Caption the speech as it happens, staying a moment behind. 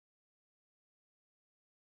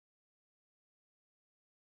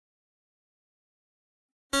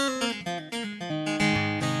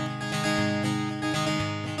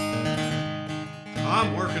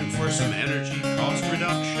I'm working for some energy cost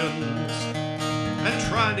reductions and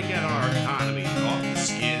trying to get our economy off the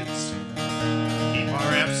skids. Keep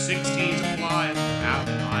our F-16s flying out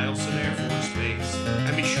at Eielson Air Force Base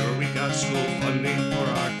and be sure we've got school funding for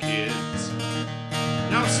our kids.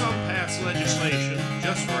 Now some pass legislation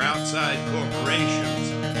just for outside corporations,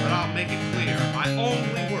 but I'll make it clear, I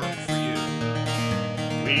only work for you.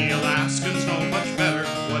 We Alaskans know much better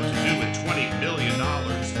what to do with $20 billion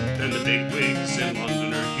than the big wigs in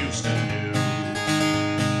London or Houston do.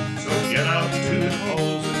 So get out to the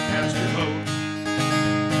polls and cast your vote.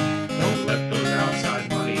 Don't let those outside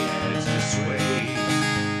money ads dissuade.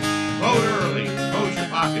 Vote early, vote your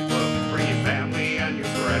pocketbook, bring your family and your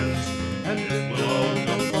friends, and if we'll all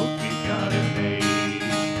go vote, we've got it made.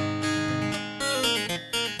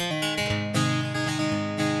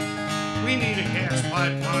 We need a gas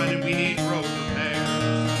pipeline and we need road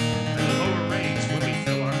repairs, and lower rates when we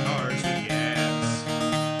fill our cars with gas.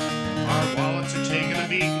 Our wallets are taking a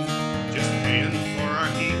beating, just paying for our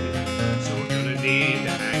heating, so we're gonna need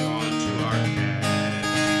to hang on to our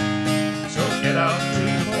cash. So get out to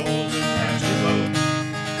the polls and cast your vote.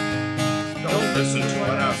 Don't listen to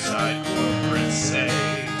what outside corporates say.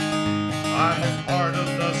 I'm a part of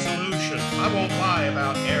the solution. I won't lie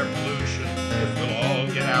about air pollution. If we'll all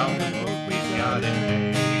get out and vote, we've got it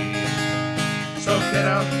made. So get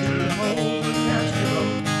out to the polls and cast your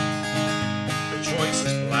vote. The choice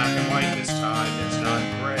is black and white this time, it's not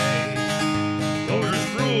gray. Voters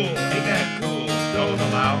rule, ain't that cool? Don't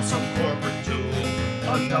allow some corporate tool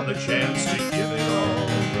another chance to